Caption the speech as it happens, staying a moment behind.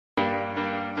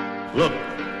Look,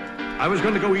 I was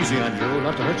going to go easy on you,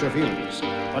 not to hurt your feelings,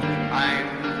 but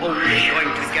I'm only going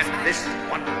to get this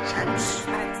one chance.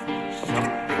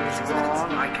 Something's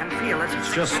wrong, I can feel it.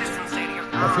 It's just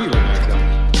a feeling I've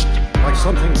got. Like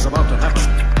something's about to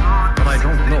happen, but I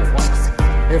don't know what.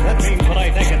 If that means what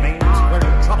I think it means, we're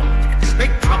in trouble.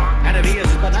 Big trouble. And if he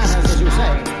is bananas, as you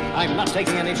say, I'm not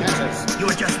taking any chances. You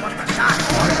would just want to die.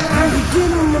 I'm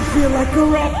beginning to feel like a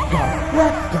rap god.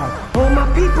 All my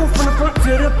people from the front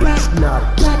to the back, nod.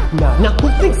 Now who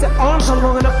thinks their arms are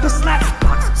long enough to slap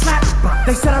box?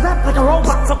 They said I rap like a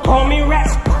robot, so call me rap.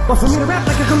 But for me to rap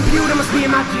like a computer must be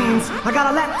in my genes. I got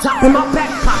a laptop in my back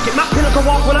pocket, my pinnacle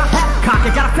walk when I hat cock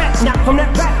it. Got a fat snap from that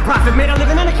rap profit, made a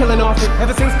living and a killing off it.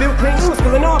 Ever since Bill Clinton was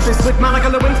still in office, with Monica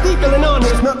Lewinsky filling on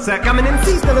his nutsack. I'm an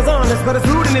MC, still as honest, but as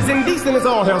rude and as indecent as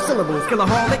all hell. Syllables,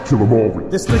 killaholic, kill 'em all.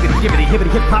 This liggity, gibbity,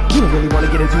 hibbity, hip hop. You don't really want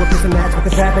to get into a piss and match with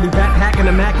this rapidy backpack and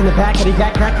a Mac in the back. Kitty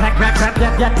yak, crack, rap,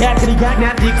 yak, kitty yak,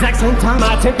 at the exact same time.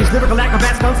 I attempt these lyrical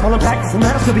acrobat stunts while I'm practicing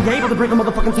that. I'll still be able to break a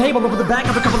motherfucking table over the back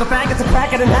of a couple of faggots and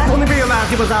crack it in half. Only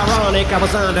realized it was ironic. I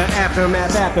was under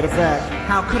aftermath after the fact.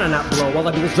 How could I not blow? All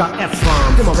I do is drop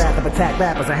F-bombs. Do my rap of attack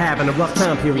rappers are having a rough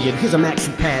time period. Here's a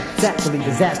maxi pad. It's actually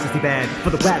disastrously bad. For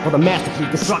the rap with a masterpiece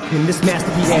constructing this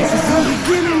masterpiece. I'm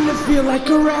beginning to feel like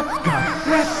a rap god.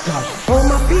 All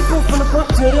my people from the front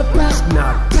to the back,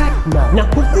 nod. Now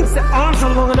who thinks their arms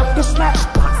are long enough to slap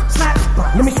box?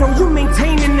 Let me show you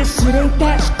maintaining this shit ain't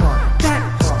that hard.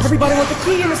 Everybody wants the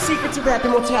key and the secret to rap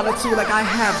immortality like I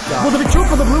have done. Will there be truth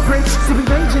for the blueprints? Still be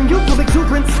raging youthful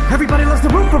exuberance. Everybody loves the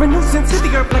room for a nuisance. Hit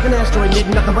the earth like an asteroid,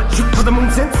 needing nothing but shoot for the moon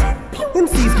since.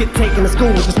 MCs get taken to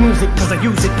school with this music, cause I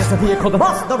use it as a vehicle to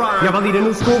bust the rhyme. Yeah, I lead a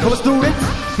new school full of students.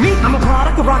 Me, I'm a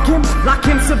product of Rock him,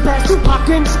 Sebastian, Tupac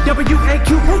him, W-A-Q,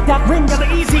 hate that ring, got the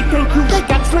easy, thank you, they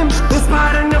got slim.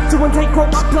 Inspired enough to one take, grow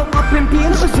up, blow up, and be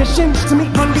in a position to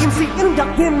meet Run DMC and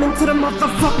induct him into the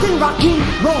motherfucking Rocky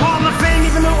Roll Hall of Fame.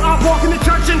 Even though I walk in the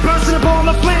church in person, a ball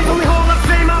of flame. Only Hall of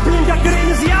Fame I'll be inducted in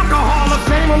is the Alcohol of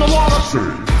Fame on the wall of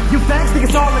shame. You fags think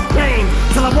it's all a game,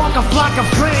 till I walk a flock of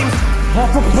flames.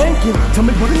 Half a planking, tell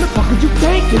me what in the fuck are you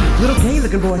thinking? Little gay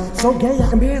looking boy, so gay I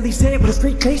can barely say it with a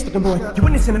straight face looking boy. You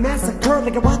witnessing a massacre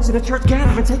like you're watching a church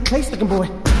gathering take place looking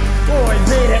boy. Boys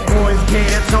say that boys gay,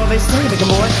 that's all they say looking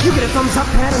boy. You get a thumbs up,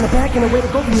 pat on the back, and a way to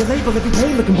go from your label if you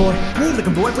pay looking boy. Hey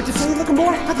looking boy, what you say looking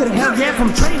boy? I get a hell yeah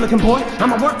from Trey looking boy.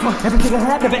 I'ma work for everything I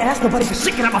have, never ask nobody for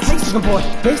shit, get out my face looking boy.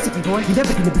 Basically boy, you're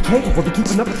never gonna be capable of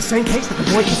keeping up with the same case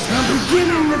looking boy. Cause I'm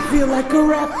beginning to feel like a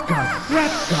rap god.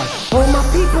 All my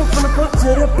people from the front to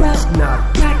the back, nod.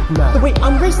 The way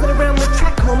I'm racing around the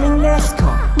track, call me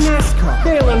NASCAR.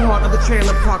 Dale Hart of the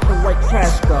trailer park, the white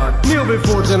trash god. Kneel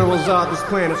before General Zod, this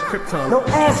planet's Krypton. No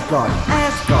Asgard.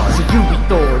 So you be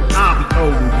Thor, I'll be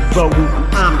Odin. You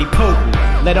rodent, I'm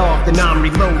omnipotent. Let off, then I'm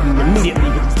reloading. Immediately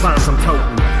with these bombs I'm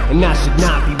toting. And I should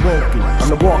not be woken. I'm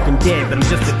the walking dead, but I'm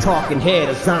just a talking head,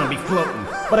 a zombie floating.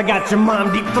 But I got your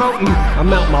mom deep throating.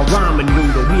 I'm out my ramen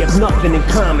noodle. We have nothing in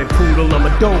common, poodle. I'm a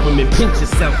Doberman. Pinch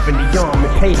yourself in the arm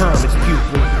and pay homage,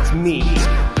 pupil. It's me.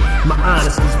 My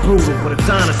honesty's brutal, but it's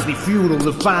honestly futile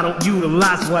if I don't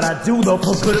utilize what I do, though,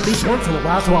 for good at least once in a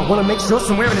while. So I wanna make sure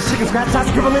somewhere in the chicken scratch I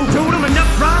scribble and doodle enough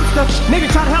rhymes to maybe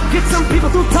try to help get some people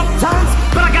through tough times.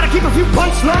 But I gotta keep a few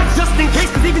punchlines just in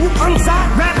case, cause even you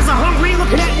unsigned rappers are hungry,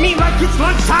 looking at me like it's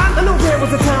lunchtime. I know there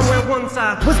was a time where one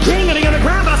side was king of the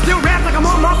underground, but I still rap like I'm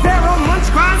on my fair own lunch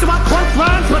grind. So I crunch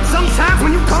rhymes, but sometimes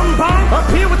when you combine up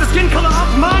here with the skin color of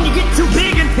mine, you get too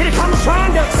big and hit it. I'm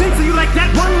trying to sing to you like that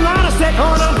one line I said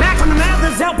on I'm back from the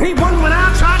Mathers LP1 when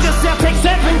I tried to sell. Take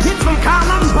 7 hits from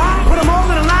Columbine, put them all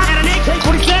in a line at an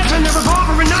AK-47, a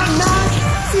revolver and a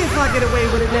 9. See if I get away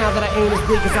with it now that I ain't as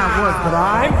big as I was, but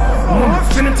I'm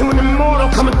morphing into an immortal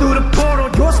coming through the portal.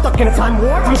 You're stuck in a time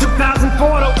warp from 2004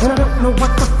 though, and I don't know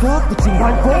what the fuck that you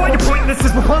rhyme for. You're pointless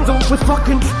as Rapunzel with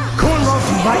fucking cornrows.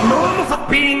 You write normal for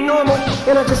being normal,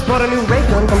 and I just bought a new ray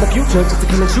gun from the future just to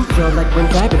come and shoot you like when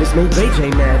Fabulous made Ray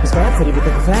J mad. His dad said he would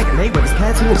take a faggot, and they were his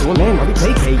pads into a man while he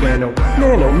played piano.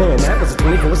 Man, oh man, that was a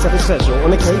 24/7 special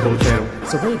on the cable channel.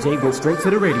 So Ray J went straight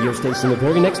to the radio station the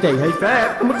very next day. Hey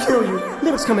Fab, I'ma kill you.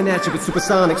 Lyrics coming at you with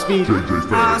supersonic speed.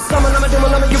 Summon, I'm a demon,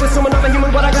 I'm a you assuming I'm a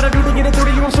human. What I gotta do to get it through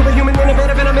to you? I'm superhuman,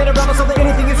 innovative, and I made a rubber so that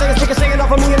anything you say is sick of shaking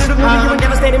off of me and it'll move you and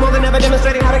devastating more than ever,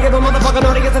 demonstrating how to give a motherfucking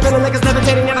audience a feeling like it's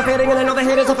levitating, never fading. And I know the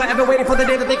haters are forever waiting for the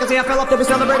day that they can say I fell off. They'll be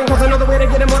celebrating, cause I know the way to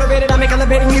get them motivated. I make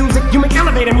elevating music, you make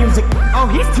elevator music. Oh,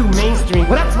 he's too mainstream.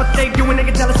 Well, that's what they do when they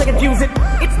get jealous, they confuse it.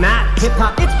 It's not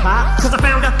hip-hop, it's pop, cause I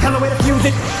found a hella way to fuse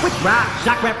it. With rock,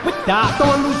 shock rap, with dot.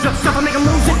 Throwing loose up stuff and make them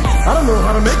lose it. I don't know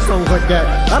how to make songs like that.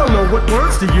 I don't know what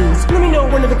words to use. Let me know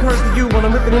when it occurs to you while I'm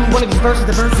ripping in one of these verses.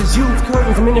 The verses use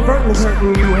curtains, I'm inadvertently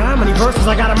hurting you. How many verses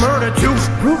I gotta murder to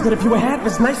prove that if you were half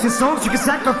as nice as songs, you could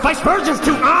sacrifice virgins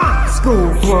to?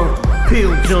 School flunk,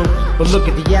 pill junk, but look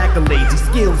at the accolades, these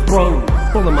skills brung.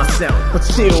 Full of myself, but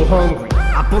still hungry.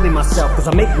 I bully myself, cause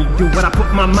I make me do what I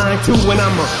put my mind to when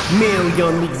I'm a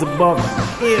million leagues above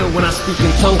you. Ill when I speak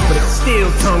in tongues, but it's still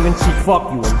tongue-in-cheek.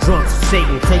 Fuck you, I'm drunk, so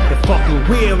Satan, take the fucking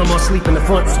wheel. I'm asleep in the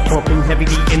front, so pumping heavy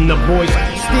D in the boys.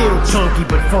 Still chunky,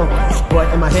 but funky. But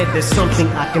in my head there's something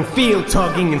I can feel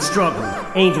tugging and struggling.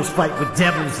 Angels fight with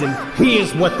devils, and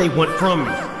here's what they want from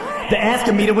me. They're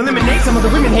asking me to eliminate some of the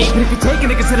women hate, but if you take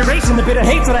into consideration the bitter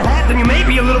hates that I had, then you may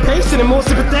be a little patient and more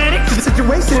sympathetic to the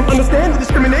situation and understand the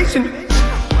discrimination.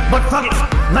 But fuck it,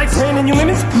 life's handing you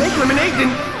lemons, make lemonade then.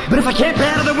 But if I can't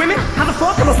battle the women, how the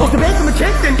fuck am I supposed to bake them a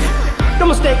cake then? No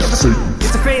mistake, it's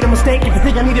a fate, a mistake if you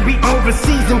think I need to be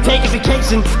overseas and take a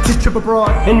vacation. Just trip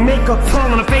abroad and make a fall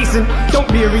on a face and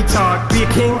don't be a retard, be a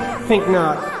king? Think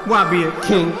not, why be a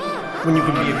king when you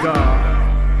can be a god?